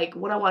of, like,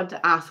 what I wanted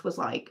to ask was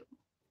like,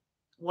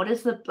 what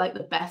is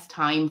the best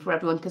time for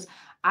everyone? Because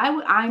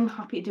I'm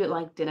happy to do it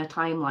like dinner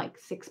time, like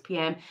 6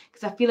 p.m.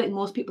 Because I feel like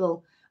most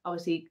people,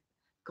 obviously,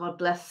 God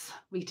bless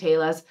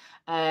retailers,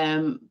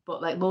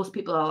 but like most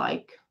people are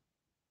like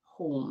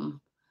home.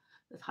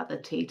 They've had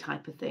their tea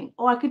type of thing.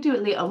 Or I could do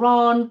it later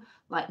on,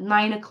 like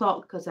 9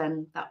 o'clock, because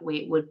then that way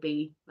it would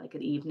be like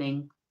an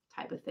evening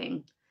type of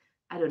thing.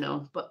 I don't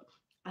know, but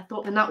I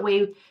thought in that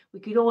way we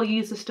could all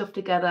use the stuff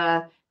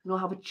together,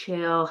 have a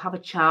chill, have a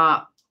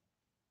chat,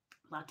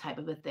 that type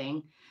of a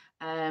thing.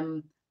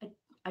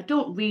 I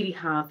don't really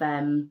have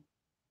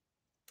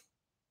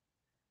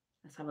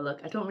let's have a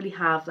look. I don't really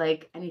have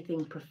like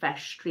anything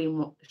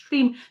professional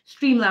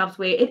Streamlabs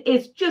way. It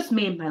is just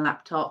me and my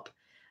laptop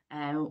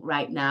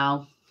right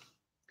now.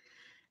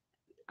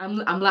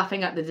 I'm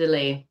laughing at the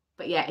delay.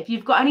 But yeah, if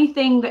you've got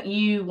anything that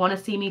you want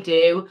to see me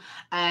do,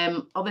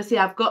 obviously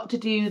I've got to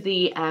do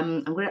the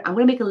I'm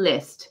gonna make a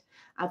list.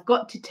 I've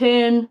got to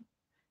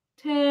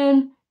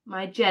turn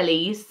my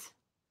jellies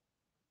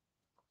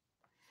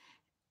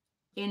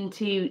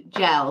into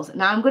gels.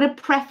 Now I'm going to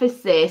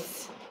preface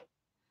this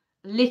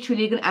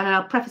literally, and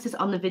I'll preface this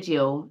on the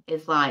video,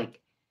 is like,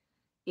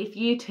 if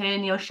you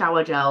turn your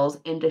shower gels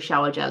into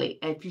shower jelly,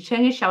 if you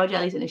turn your shower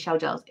jellies into shower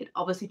gels, it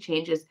obviously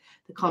changes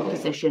the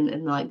composition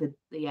and like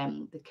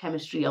the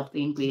chemistry of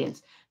the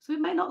ingredients. So it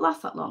might not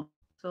last that long.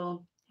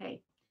 So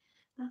hey,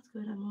 that's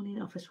good. I'm only in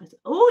the office twice.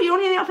 Oh, you're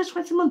only in the office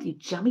twice a month, you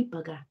jammy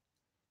bugger.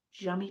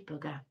 Jammy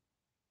bugger.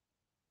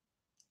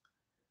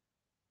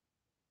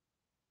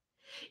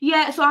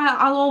 Yeah, so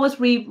I'll always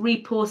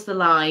repost the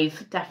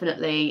live,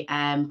 definitely,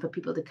 for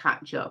people to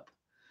catch up.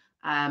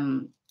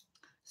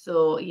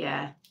 So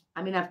yeah,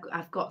 I mean,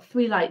 I've got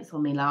 3 lights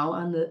on me now,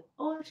 and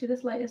actually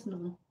this light isn't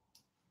on.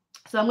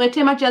 So I'm going to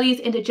turn my jellies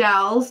into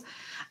gels.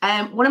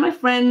 One of my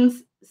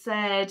friends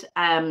said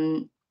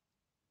bath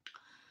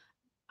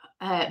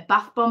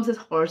bombs as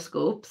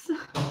horoscopes.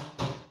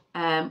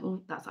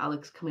 That's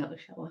Alex coming out of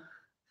the shower.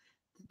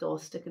 The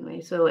door's sticking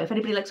me. So if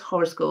anybody likes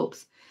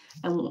horoscopes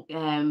and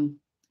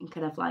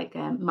kind of like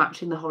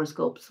matching the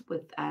horoscopes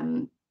with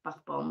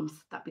bath bombs,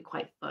 that'd be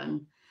quite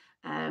fun.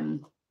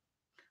 I'm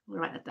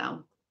gonna write that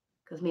down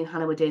because me and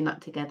Hannah were doing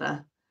that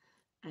together,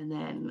 and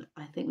then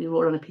I think we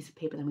wrote on a piece of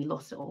paper and then we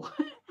lost it all.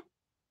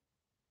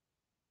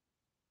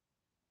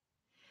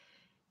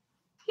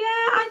 Yeah,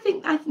 I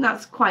think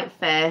that's quite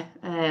fair.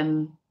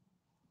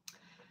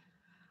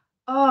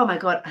 Oh my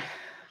god,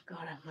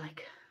 I'm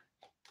like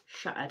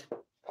shattered.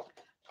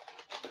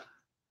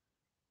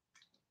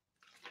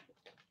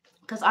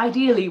 Because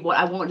ideally what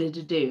I wanted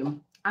to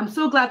do, I'm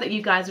so glad that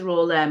you guys are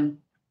all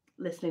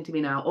listening to me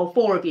now, or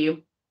 4 of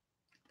you,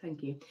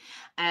 thank you,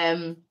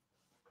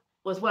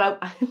 was what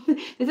I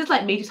this is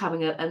like me just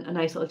having a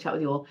nice little chat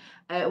with you all,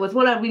 was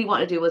what I really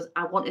wanted to do was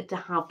I wanted to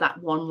have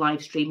that one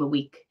live stream a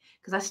week,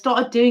 because I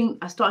started doing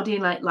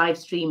like live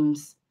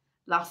streams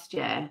last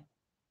year,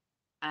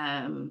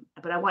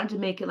 but I wanted to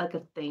make it like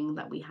a thing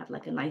that we had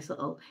like a nice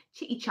little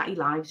chitty chatty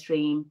live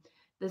stream.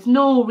 There's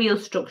no real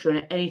structure in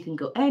it. Anything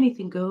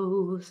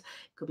goes.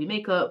 Could be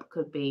makeup,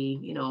 could be,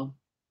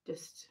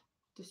 just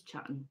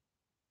chatting.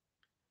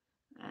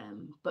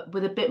 But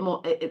with a bit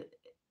more,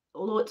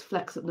 although it's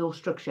flexible, no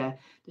structure,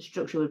 the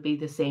structure would be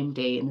the same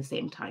day and the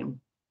same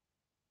time.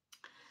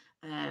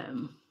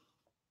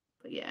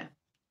 But yeah.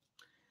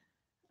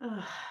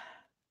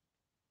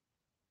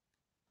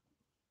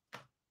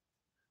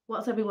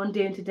 What's everyone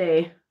doing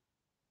today?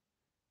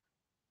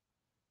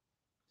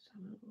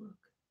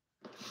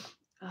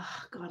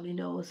 Oh, God, my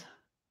nose.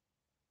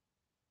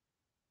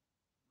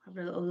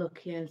 Having a little look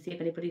here and see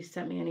if anybody's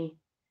sent me any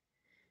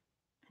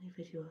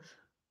videos.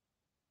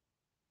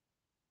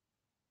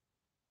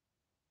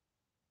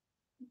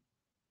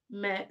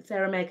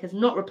 Sarah Meg has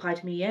not replied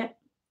to me yet.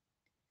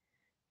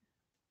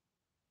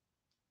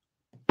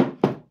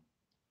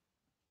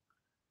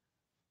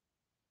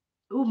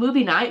 Oh,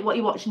 movie night. What are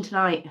you watching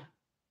tonight?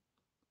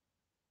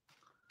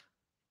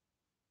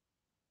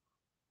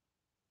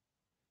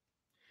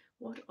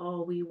 What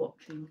are we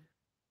watching?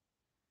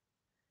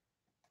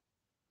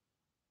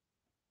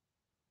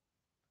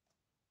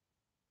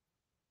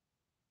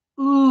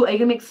 Ooh, are you going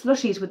to make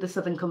slushies with the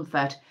Southern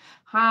Comfort?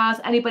 Has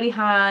anybody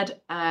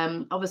had,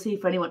 obviously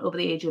for anyone over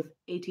the age of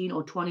 18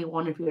 or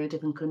 21, if you're in a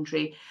different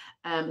country,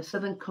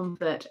 Southern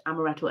Comfort,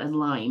 amaretto and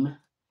lime,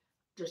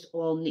 just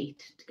all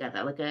neat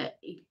together, like a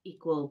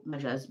equal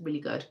measures,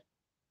 really good.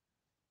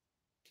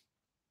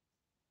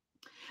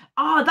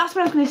 Oh, that's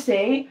what I was going to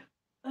say.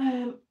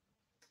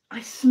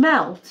 I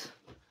smelt,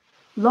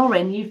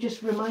 Lauren, you've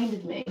just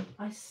reminded me,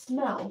 I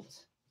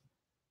smelt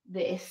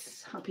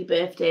this happy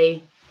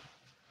birthday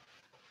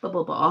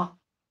bubble bar,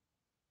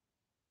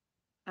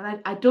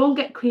 and I don't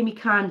get creamy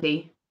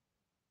candy.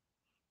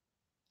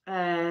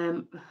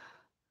 ASMR,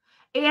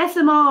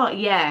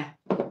 yeah,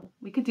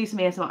 we could do some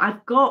ASMR.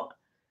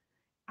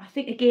 I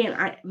think again,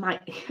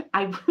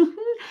 I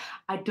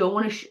don't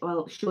want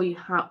to show you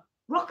how.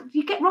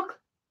 You get rock,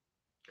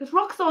 because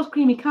Rockstar's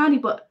creamy candy,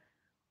 but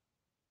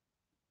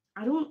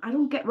I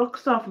don't get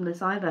Rockstar from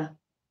this either.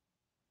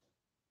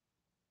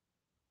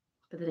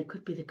 But then it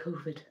could be the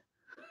COVID.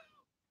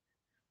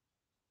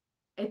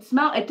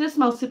 It does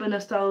smell super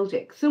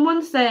nostalgic.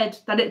 Someone said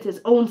that it's its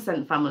own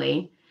scent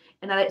family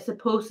and that it's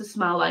supposed to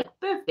smell like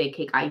birthday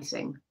cake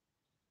icing.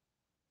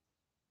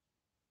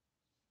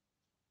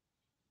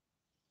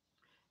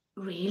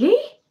 Really?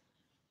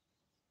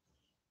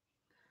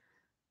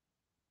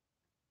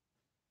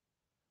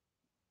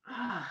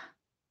 Ah.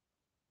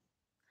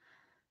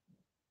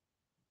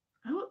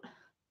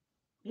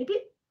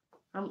 Maybe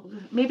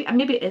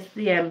maybe it is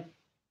the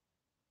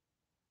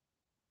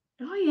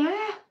oh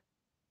yeah.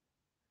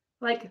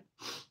 Like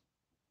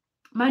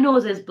my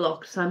nose is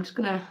blocked, so I'm just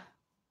gonna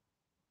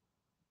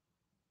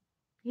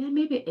yeah,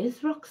 maybe it is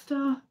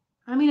Rockstar.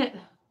 I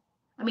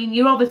mean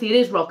you're obviously it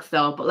is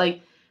Rockstar, but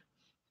like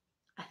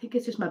I think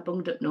it's just my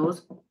bunged up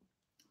nose.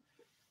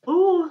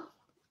 Oh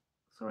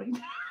sorry.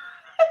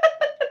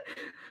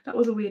 That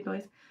was a weird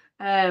noise.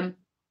 Do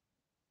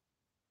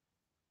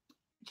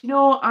you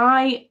know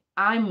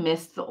I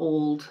miss the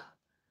old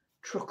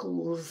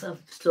truckles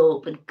of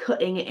soap and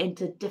cutting it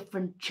into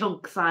different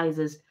chunk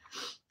sizes.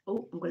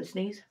 Oh, I'm going to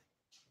sneeze.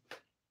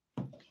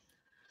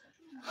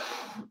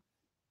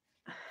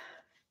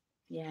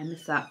 Yeah, I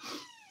miss that.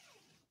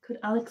 Could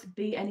Alex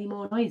be any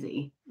more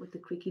noisy with the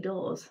creaky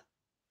doors?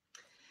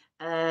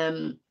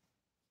 I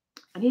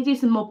need to do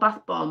some more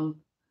bath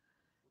bomb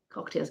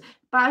cocktails.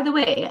 By the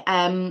way,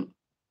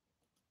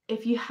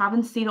 if you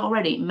haven't seen it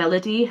already,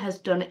 Melody has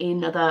done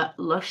another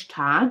Lush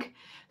tag.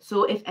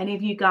 So if any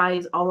of you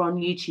guys are on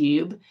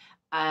YouTube,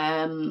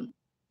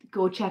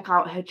 go check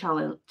out her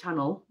channel.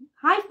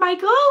 Hi,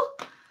 Michael.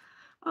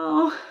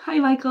 Oh, hi,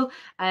 Michael.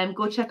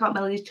 Go check out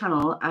Melody's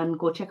channel and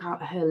go check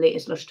out her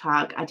latest Lush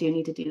tag. I do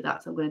need to do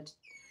that, so I'm going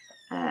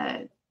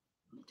to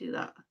do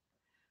that.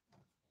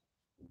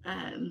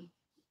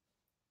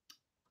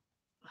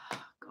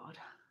 Oh, God.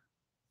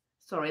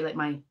 Sorry, like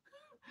I'm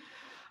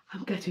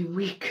getting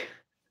weak.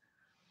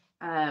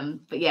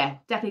 But yeah,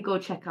 definitely go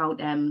check out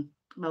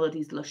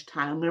Melody's Lush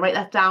tag. I'm going to write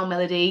that down,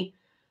 Melody.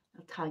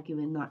 I'll tag you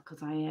in that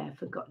because I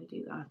forgot to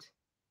do that.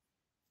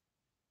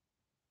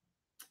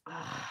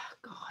 Oh,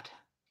 God.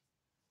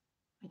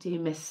 I do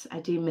miss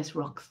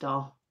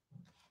Rockstar.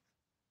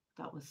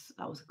 That was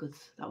a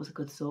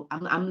good soap.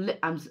 I'm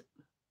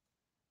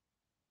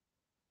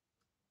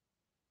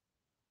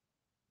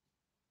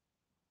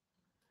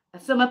a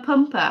summer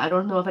pumper. I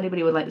don't know if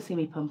anybody would like to see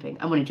me pumping.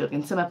 I'm only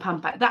joking. Summer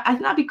pumper. I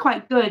think that'd be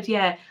quite good.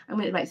 Yeah, I'm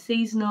gonna like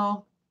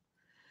seasonal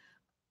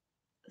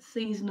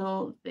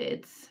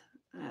bids.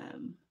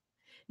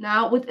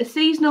 Now would a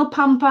seasonal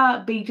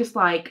pamper be just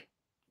like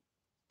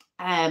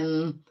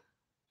skincare?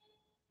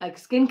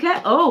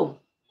 Oh,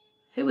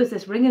 who is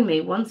this ringing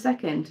me? 1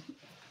 second.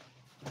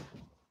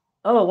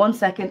 Oh, 1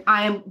 second.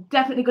 I am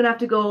definitely gonna have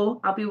to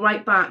go. I'll be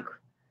right back.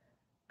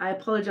 I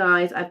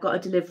apologize. I've got a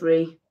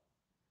delivery.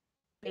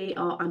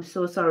 Oh, I'm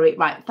so sorry.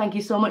 Right, thank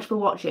you so much for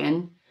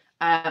watching.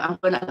 I'm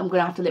gonna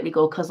have to literally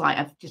go because like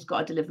I've just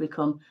got a delivery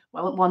come.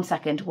 Well, 1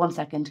 second.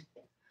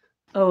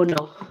 Oh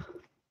no.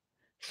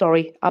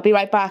 Sorry, I'll be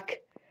right back.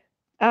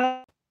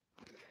 And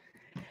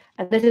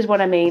this is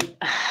what I mean.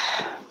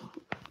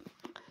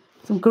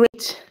 Some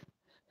great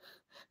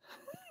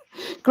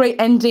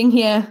ending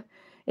here.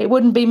 It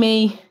wouldn't be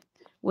me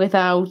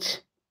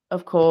without,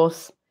 of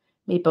course,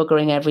 me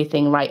buggering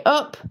everything right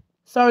up.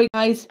 Sorry,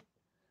 guys.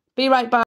 Be right back.